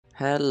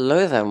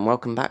Hello there and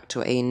welcome back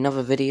to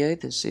another video.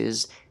 This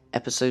is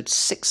episode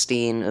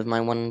 16 of my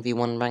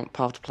 1v1 Rank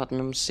Path to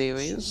Platinum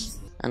series.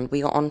 And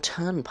we are on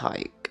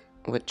Turnpike,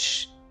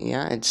 which,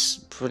 yeah, it's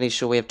pretty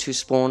sure we have two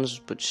spawns,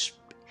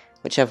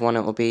 whichever one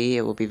it will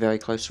be very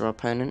close to our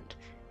opponent.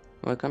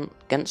 We're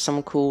against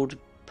someone called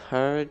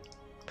Perigi.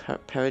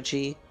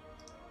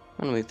 I'm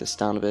going to move this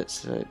down a bit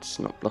so it's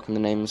not blocking the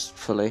names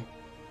fully.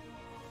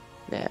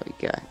 There we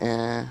go.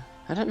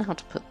 I don't know how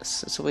to put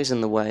this, it's always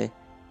in the way.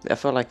 I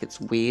feel like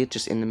it's weird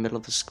just in the middle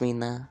of the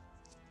screen there.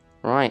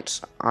 Right,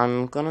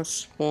 I'm gonna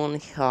spawn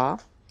here,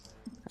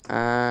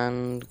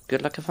 and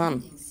good luck and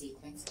fun.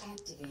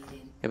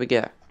 Here we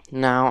go.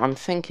 Now I'm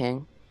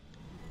thinking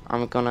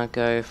I'm gonna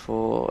go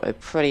for a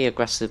pretty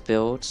aggressive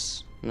build.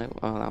 No,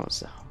 well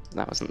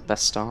that wasn't the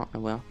best start.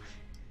 Oh well.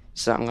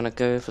 So I'm gonna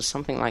go for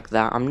something like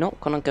that. I'm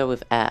not gonna go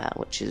with air,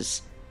 which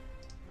is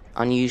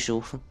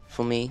unusual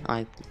for me.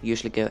 I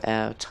usually go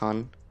air a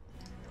ton.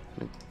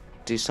 I'm gonna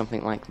do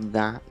something like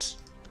that.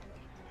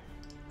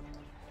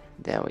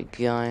 There we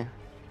go.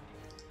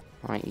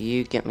 Right,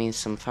 you get me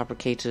some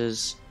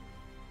fabricators.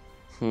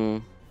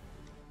 Get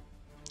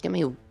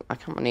me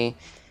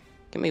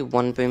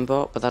one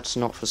boombot, but that's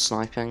not for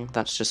sniping.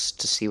 That's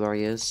just to see where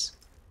he is.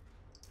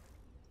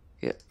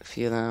 Get a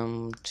few of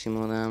them, two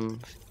more of them.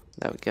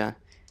 There we go.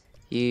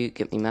 You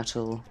get me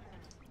metal.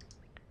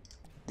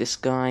 This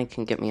guy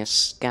can get me a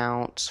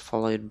scout,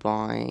 followed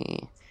by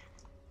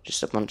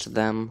just a bunch of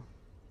them.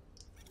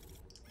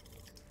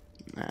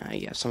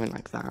 Yeah, something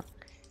like that.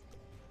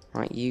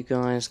 Right, you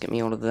guys get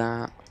me all of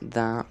that,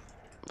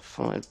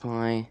 followed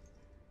by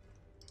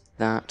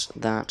that,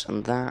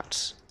 and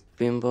that.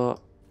 Boombot.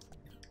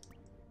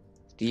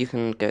 You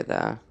can go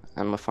there,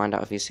 and we'll find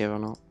out if he's here or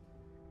not.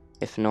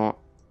 If not,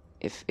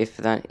 if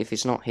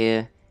he's not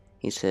here,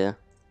 he's here.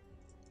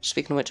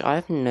 Speaking of which, I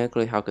have no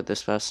clue how good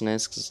this person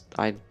is, because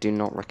I do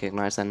not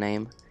recognize their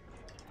name.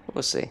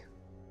 We'll see.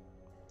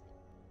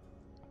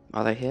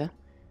 Are they here?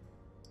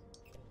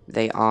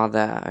 They are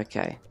there,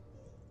 okay.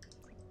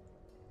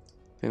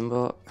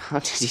 Boombot, how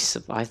did you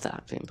survive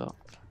that, Boombot?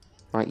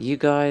 Right, you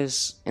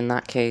guys, in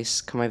that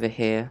case, come over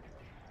here.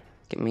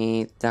 Get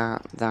me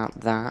that.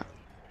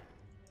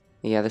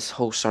 Yeah, this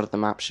whole side of the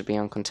map should be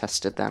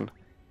uncontested then.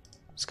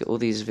 Let's get all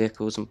these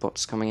vehicles and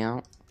bots coming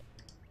out.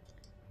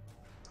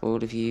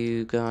 All of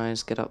you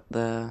guys get up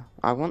there.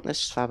 I want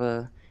this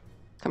fabber.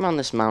 Come on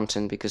this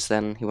mountain, because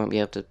then he won't be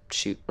able to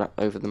shoot right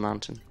over the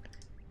mountain.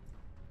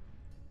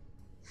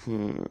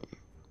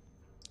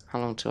 How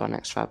long till our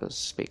next fabbers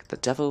speak? The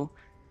devil?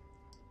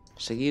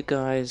 So you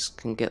guys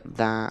can get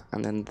that,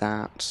 and then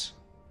that.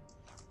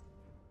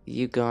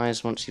 You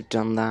guys, once you've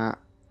done that,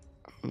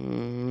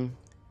 come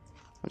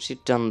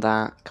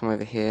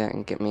over here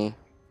and get me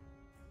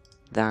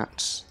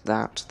that,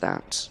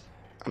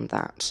 and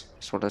that.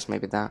 As well as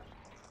maybe that.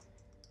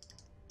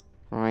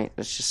 Right,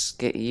 let's just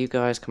get you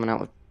guys coming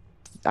out with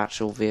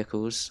actual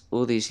vehicles.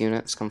 All these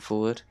units come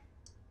forward.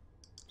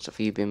 Except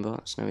for you, Boombot.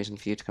 There's no reason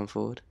for you to come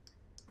forward.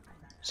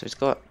 So he's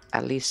got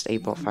at least a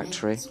bot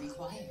factory.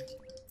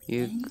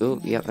 Oh,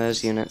 yep,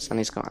 there's units, and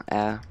he's got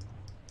air.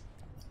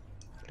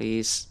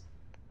 Please.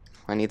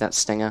 I need that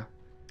stinger.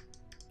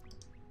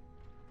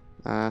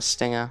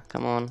 Stinger,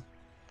 come on.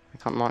 I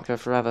can't mark her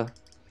forever.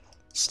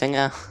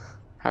 Stinger,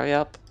 hurry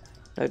up.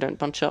 No, don't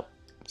bunch up.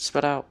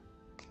 Spread out.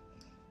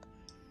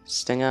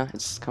 Stinger,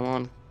 come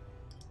on.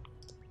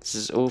 This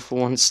is all for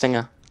one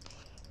stinger.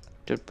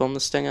 Did bomb the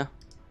stinger?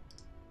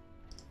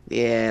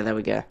 Yeah, there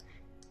we go.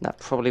 That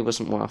probably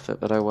wasn't worth it,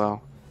 but oh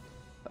well.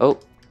 Oh,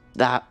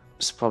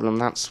 that's the problem.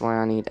 That's why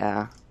I need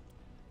air.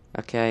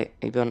 Okay,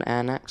 are you on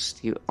air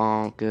next? You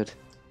are good.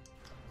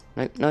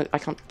 No, I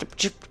can't.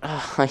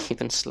 I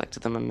even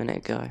selected them a minute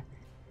ago.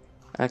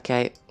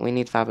 Okay, we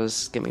need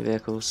fabbers. Get me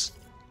vehicles.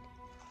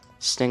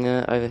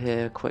 Stinger over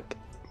here, quick.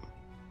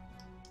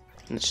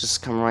 Let's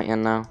just come right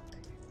in now.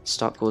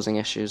 Start causing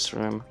issues for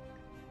him.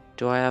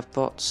 Do I have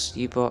bots?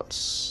 You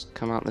bots,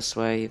 come out this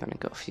way. You've only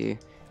got a few.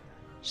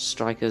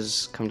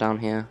 Strikers, come down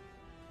here.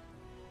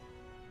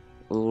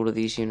 All of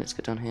these units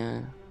get down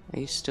here. Are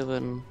you still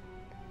in?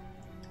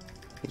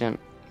 You don't.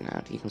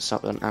 No, you can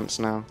start with ants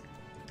now.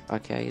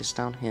 Okay, he's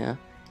down here.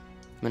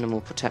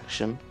 Minimal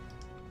protection.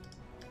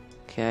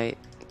 Okay,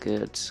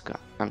 good. Got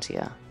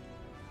anti-air.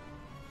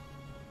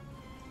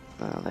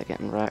 Oh, they're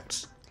getting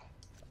wrecked.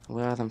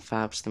 Where are them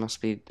fabs? They must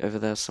be over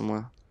there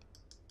somewhere.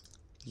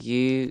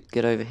 You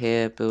get over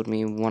here, build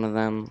me one of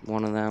them,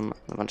 and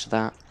a bunch of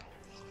that.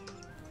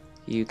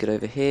 You get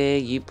over here,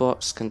 you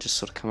bots can just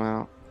sort of come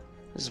out.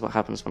 This is what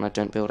happens when I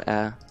don't build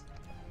air.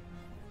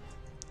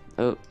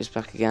 Oh, he's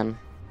back again.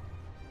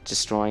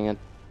 Destroying a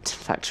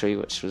factory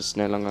which was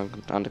no longer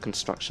under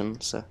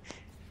construction, so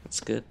that's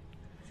good.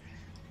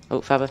 Oh,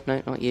 Fabber,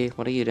 no, not you.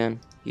 What are you doing?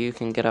 You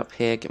can get up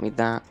here, get me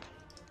that.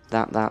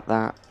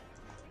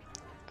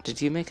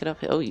 Did you make it up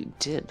here? Oh, you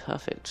did.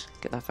 Perfect.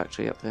 Get that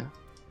factory up here.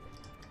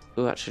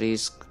 Oh, actually,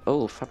 he's...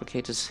 Oh,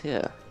 fabricators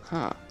here.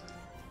 Huh.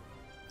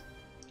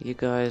 You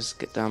guys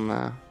get down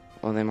there.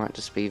 Or they might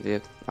just be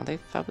the... Are they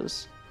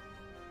fabbers?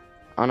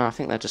 Oh no, I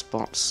think they're just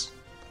bots.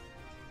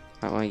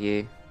 Right, where are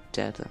you?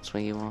 dead, that's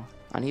where you are.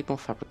 I need more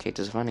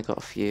fabricators, I've only got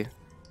a few.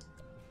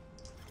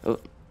 Oh.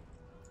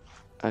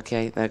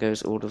 Okay, there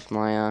goes all of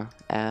my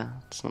air.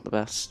 It's not the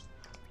best.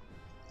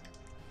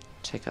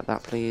 Take out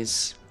that,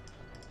 please.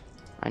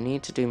 I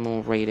need to do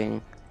more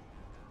raiding.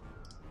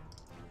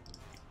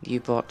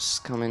 U-bots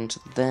come into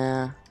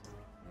there.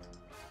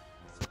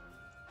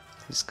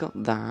 He's got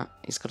that.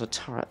 He's got a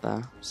turret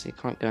there, so you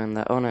can't go in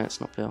there. Oh no,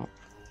 it's not built.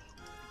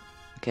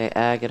 Okay,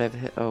 air, get over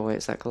here. Oh wait,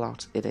 is that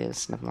glass? It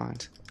is, never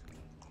mind.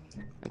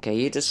 Okay,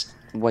 you just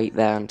wait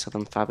there until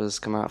them fabbers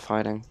come out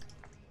fighting.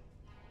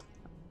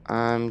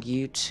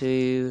 You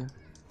two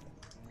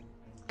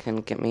can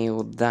get me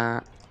all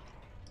that,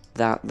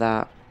 that,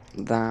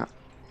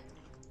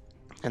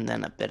 and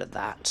then a bit of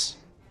that.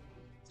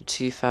 The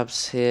two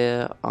fabs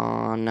here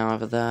are now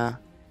over there.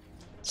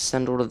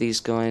 Send all of these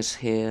guys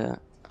here,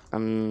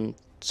 and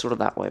sort of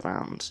that way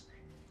around.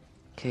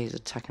 Okay, he's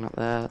attacking up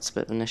there. That's a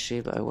bit of an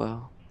issue, but oh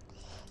well.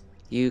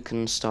 You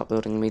can start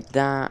building me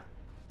that,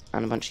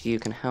 and a bunch of you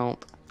can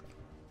help.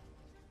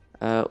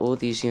 All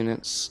these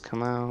units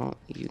come out.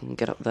 You can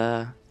get up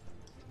there.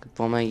 Good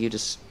bomber, you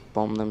just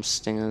bomb them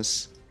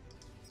stingers.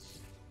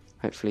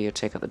 Hopefully you'll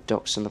take out the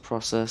docks in the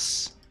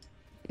process.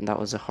 That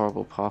was a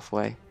horrible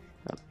pathway.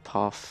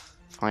 Path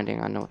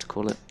finding, I know what to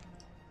call it.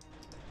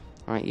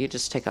 Alright, you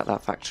just take out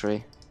that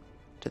factory.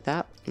 Did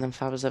that and then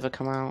fabbers ever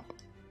come out?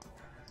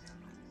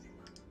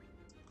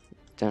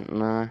 Don't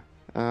know.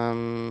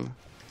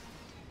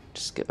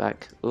 Just get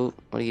back. Oh,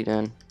 what are you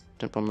doing?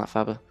 Don't bomb that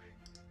fabber.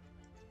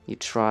 You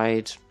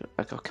tried,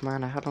 but oh,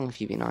 Commander, how long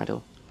have you been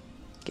idle?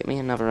 Get me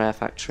another air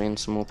factory and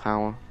some more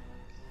power.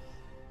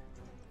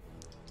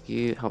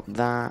 You help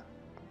that.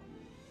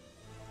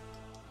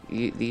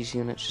 These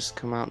units just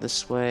come out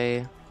this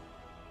way.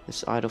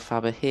 This idle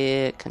fabber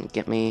here can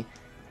get me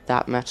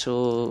that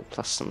metal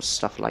plus some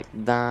stuff like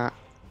that.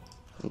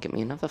 And get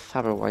me another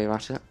fabber while you're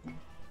at it.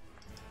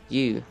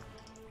 You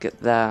get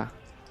there.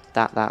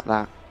 That.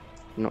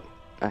 Not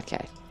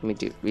okay. Let me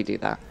redo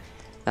that.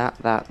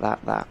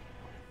 That.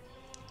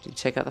 Did you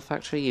take out the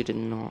factory? You did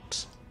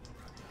not.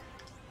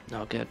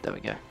 Oh, good. There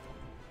we go.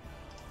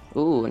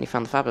 Ooh, and you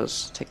found the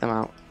fabbers. Take them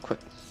out quick.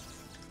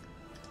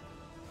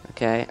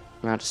 Okay,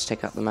 now just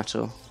take out the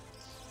metal.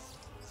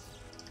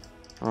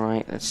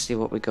 Alright, let's see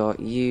what we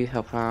got. You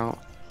help out.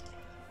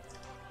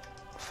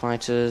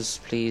 Fighters,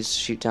 please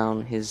shoot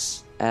down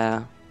his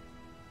air.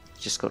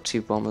 Just got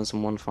 2 bombers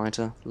and 1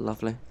 fighter.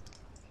 Lovely.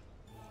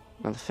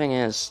 Now the thing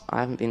is, I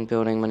haven't been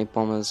building many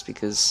bombers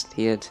because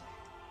he had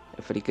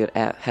a pretty good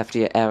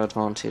hefty air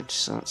advantage,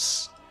 so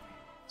that's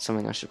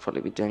something I should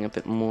probably be doing a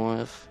bit more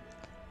of.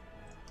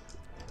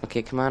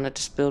 Okay, Commander,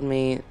 just build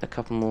me a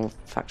couple more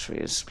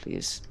factories,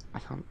 please.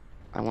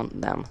 I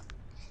want them.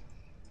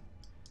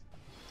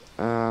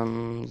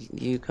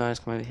 You guys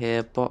come over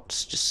here.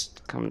 Bots,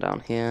 just come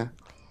down here.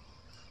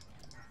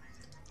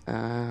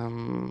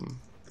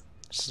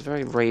 This is a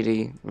very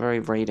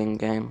raiding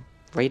game.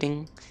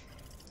 Raiding?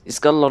 It's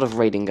got a lot of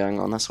raiding going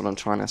on, that's what I'm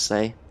trying to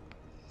say.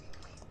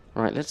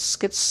 Alright, let's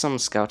get some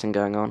scouting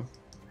going on.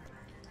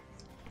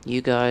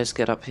 You guys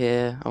get up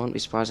here. I wouldn't be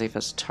surprised if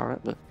there's a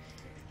turret, but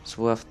it's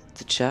worth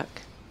the check.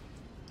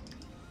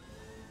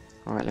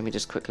 Alright, let me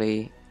just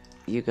quickly...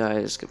 You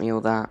guys get me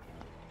all that.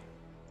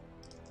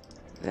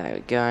 There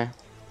we go.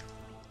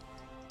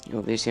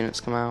 All these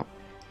units come out.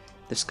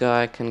 This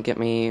guy can get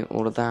me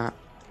all of that.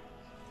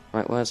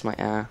 Right, where's my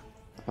air?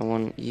 I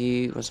want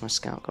you... Where's my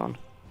scout gone?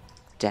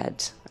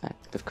 Dead.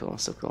 Of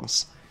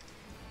course.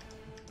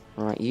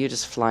 Alright, you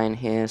just fly in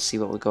here, see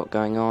what we've got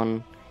going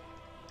on.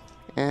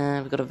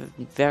 We've got a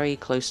very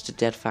close to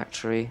dead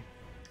factory.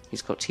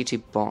 He's got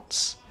T2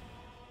 bots.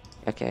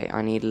 Okay,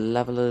 I need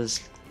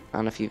levelers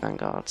and a few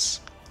vanguards.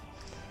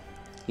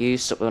 You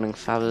stop building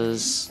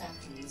fabbers.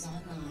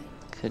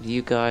 Could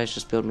you guys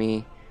just build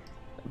me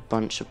a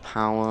bunch of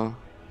power?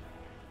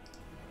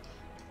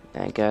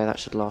 There you go, that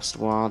should last a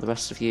while. The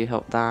rest of you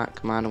help that.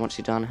 Commander, once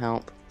you're done,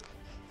 help.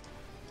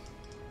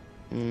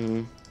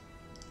 No,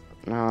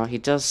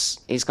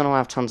 he's gonna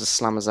have tons of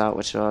slammers out,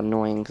 which are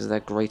annoying because they're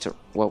great at,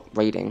 well,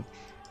 raiding.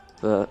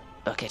 But,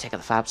 okay, take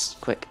out the fabs,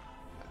 quick.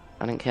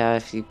 I don't care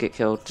if you get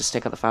killed, just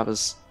take out the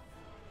fabbers.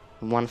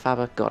 1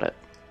 fabber, got it.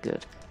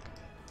 Good.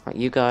 Right,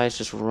 you guys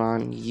just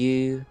run.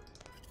 You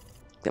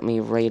get me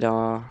a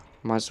radar,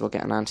 might as well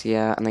get an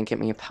anti-air, and then get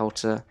me a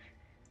pelter,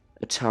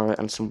 a turret,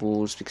 and some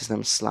walls, because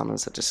them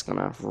slammers are just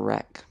gonna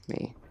wreck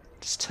me.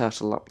 Just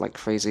turtle up like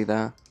crazy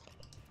there.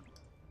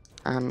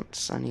 And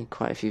I need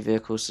quite a few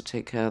vehicles to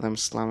take care of them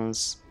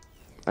slammers.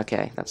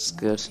 Okay, that's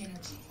good.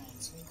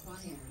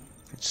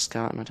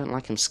 Scout, and I don't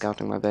like him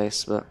scouting my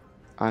base, but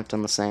I've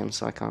done the same,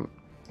 so I can't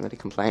really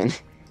complain.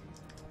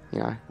 You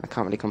know, I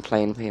can't really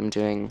complain for him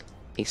doing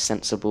a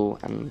sensible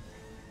and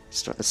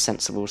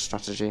sensible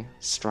strategy.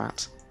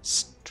 Strat,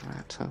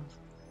 huh?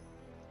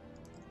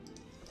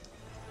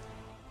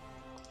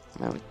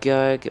 There we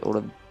go. Get all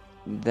of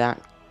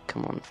that.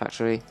 Come on,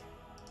 factory.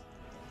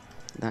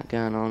 That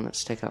going on.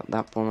 Let's take out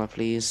that bomber,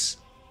 please.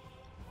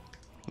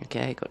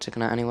 Okay, got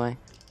taken out anyway.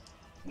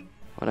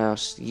 What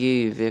else?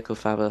 You, vehicle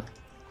fabber.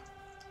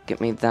 Get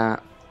me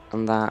that.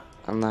 and that,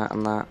 and that,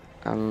 and that,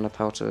 and a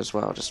pelter as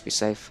well, just to be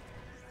safe.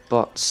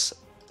 Bots,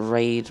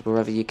 raid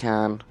wherever you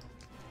can.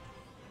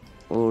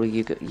 Or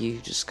you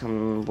just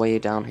come way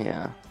down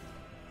here.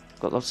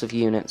 Got lots of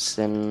units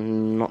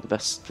in not the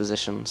best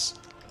positions.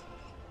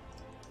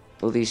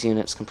 All these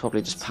units can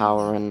probably just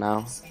power in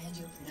now.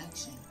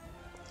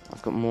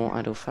 I've got more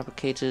idle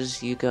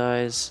fabricators. You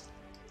guys,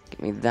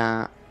 give me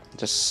that.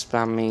 Just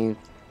spam me.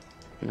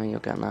 No, you're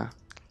getting there.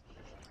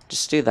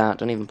 Just do that.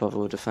 Don't even bother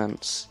with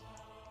defense.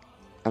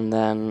 And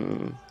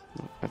then,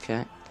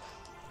 okay,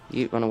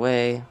 you run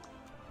away.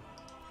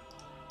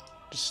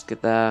 Just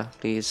get there,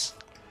 please.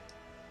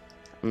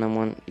 And then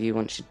once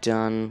you're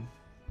done,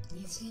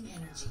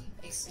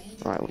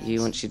 right,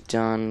 once you're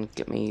done,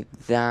 get me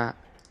that,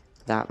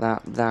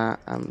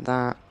 and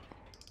that.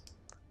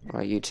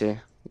 Right, you two,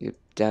 you're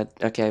dead.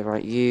 Okay,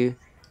 right, you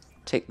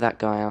take that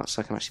guy out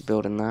so I can actually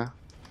build in there.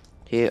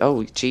 Here,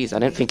 oh, jeez, I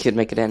didn't think he'd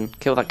make it in.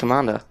 Kill that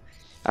commander.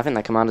 I think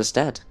that commander's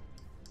dead.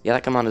 Yeah,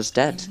 that commander's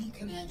dead.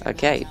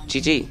 Okay,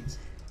 GG.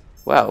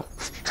 Well,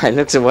 I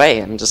looked away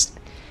and just,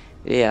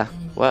 yeah,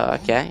 well,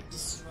 okay.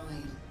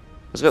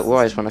 I was a bit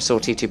worried when I saw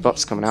T2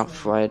 bots coming out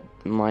before I had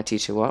my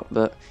T2 up,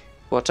 but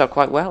worked out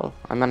quite well.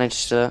 I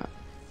managed to,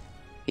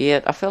 yeah,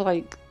 I feel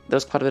like there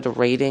was quite a bit of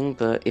raiding,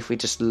 but if we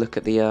just look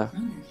at the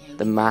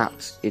map,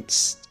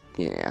 it's,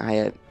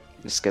 yeah,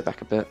 let's go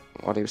back a bit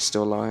while he was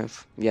still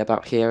alive. Yeah,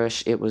 about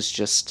here-ish, it was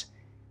just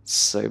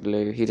so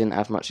blue. He didn't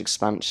have much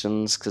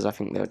expansions, because I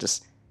think they were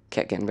just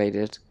kept getting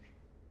raided.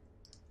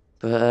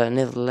 But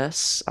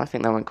nevertheless, I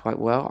think that went quite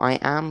well. I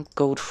am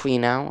gold 3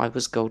 now. I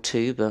was gold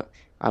 2, but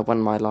I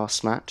won my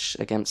last match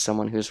against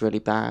someone who was really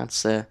bad,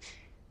 so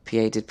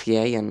PA did PA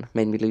and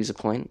made me lose a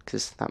point,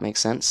 because that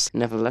makes sense.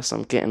 Nevertheless,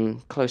 I'm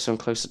getting closer and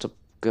closer to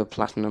go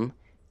platinum.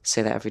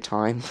 Say that every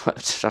time, but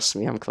trust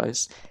me, I'm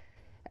close.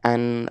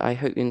 And I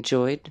hope you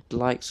enjoyed.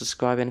 Like,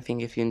 subscribe,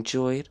 anything if you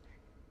enjoyed.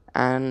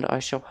 And I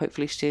shall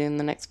hopefully see you in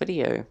the next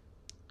video.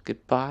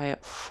 Goodbye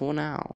for now.